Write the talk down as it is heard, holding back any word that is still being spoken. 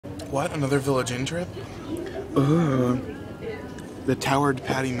What? Another Village Inn trip? The Towered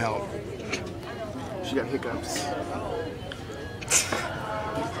Patty Melt. She got hiccups.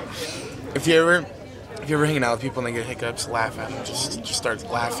 If you're ever hanging out with people and they get hiccups, laugh at them. Just start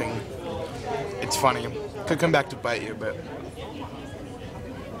laughing. It's funny. Could come back to bite you, but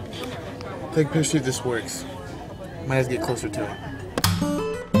take a picture if this works. Might have to get closer to it.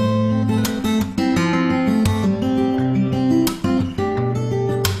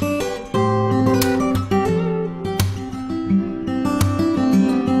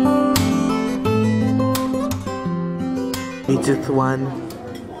 Just one.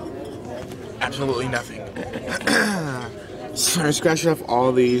 Absolutely nothing. So I scratched off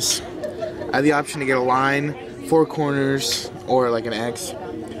all these. I had the option to get a line, 4 corners, or like an X.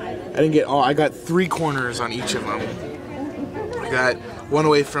 I didn't get all. I got 3 corners on each of them. I got 1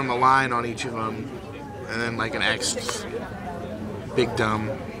 away from a line on each of them, and then like an X. Big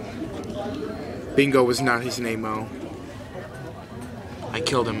dumb. Bingo was not his name-o. I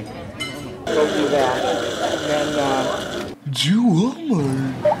killed him. Go do that, and then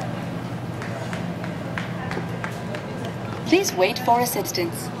Please wait for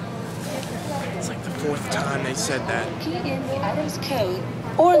assistance. It's like the 4th time they said that. Key in the item's code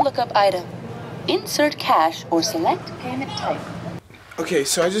or look up item. Insert cash or select payment type. Okay,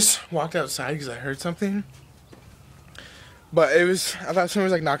 so I just walked outside because I heard something. But it was, I thought someone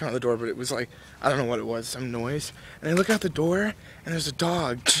was like knocking on the door, but it was like, I don't know what it was, some noise. And I look out the door, and there's a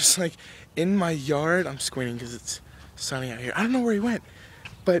dog just like in my yard. I'm squinting because it's sunny out here. I don't know where he went,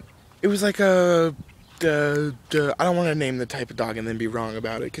 but it was like I don't want to name the type of dog and then be wrong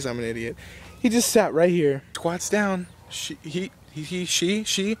about it because I'm an idiot. He just sat right here, squats down. She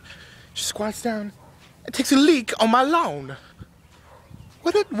squats down and takes a leak on my lawn.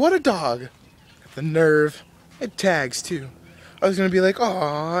 What a dog. The nerve. It tags too. I was gonna be like,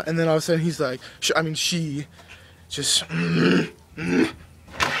 aw, and then all of a sudden he's like, she just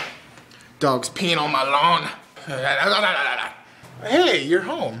dog's peeing on my lawn. Hey, you're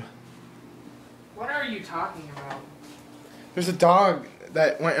home. what are you talking about? There's a dog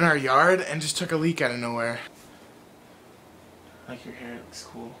that went in our yard and just took a leak out of nowhere. Like your hair, it looks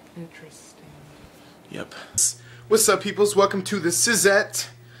cool. Interesting. Yep. What's up, peoples? Welcome to the Suzette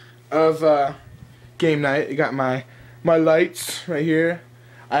of game night. You got my lights right here.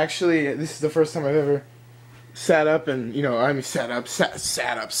 This is the first time I've ever set up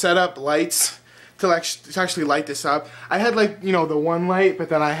lights to actually light this up. I had like, the one light, but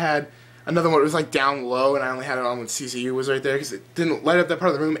then I had another one. It was like down low, and I only had it on when CCU was right there because it didn't light up that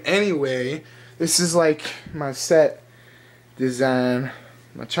part of the room anyway. This is like my set design,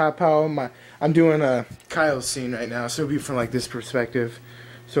 my tripod. I'm doing a Kyle scene right now, so it'll be from like this perspective,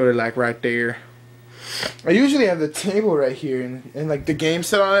 sort of like right there. I usually have the table right here and like the game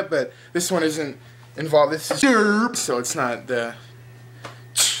set on it, but this one isn't involved. This is so it's not the.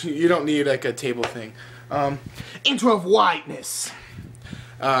 You don't need like a table thing. Intro of Whiteness.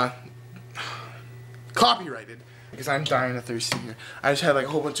 Copyrighted because I'm dying of thirst here. I just had like a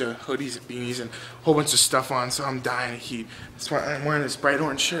whole bunch of hoodies and beanies and a whole bunch of stuff on, so I'm dying of heat. That's why I'm wearing this bright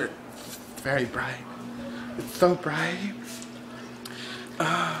orange shirt. Very bright. It's so bright.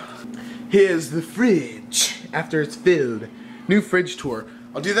 Here's the fridge after it's filled. New fridge tour.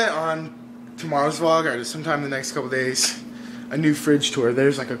 I'll do that on tomorrow's vlog or sometime in the next couple days. A new fridge tour.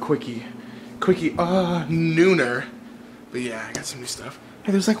 There's like a quickie nooner. But yeah, I got some new stuff.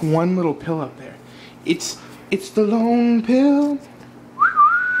 Hey, there's like one little pill up there. It's the lone pill.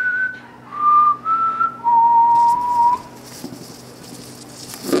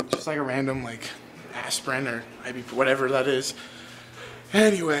 Just like a random like aspirin or maybe whatever that is.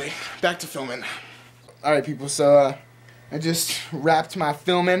 Anyway, back to filming. Alright people, so I just wrapped my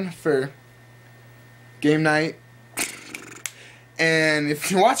filming for game night. And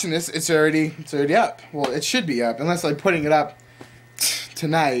if you're watching this, it's already up. Well, it should be up, unless I'm putting it up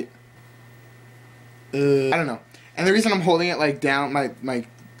tonight. I don't know. And the reason I'm holding it like down, my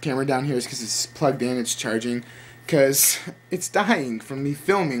camera down here is because it's plugged in, it's charging. Because it's dying from me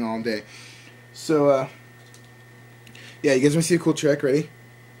filming all day. So, yeah, you guys want to see a cool trick? Ready?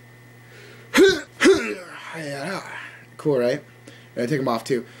 Cool, right? I take them off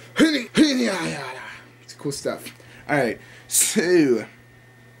too. It's cool stuff. Alright, so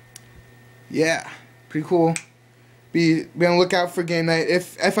yeah, pretty cool. Be on the lookout for game night.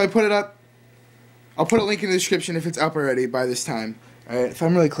 If I put it up, I'll put a link in the description if it's up already by this time. Alright, if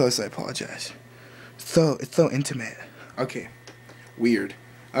I'm really close, I apologize. It's so intimate. Okay, weird.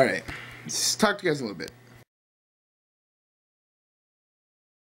 Alright, let's talk to you guys a little bit.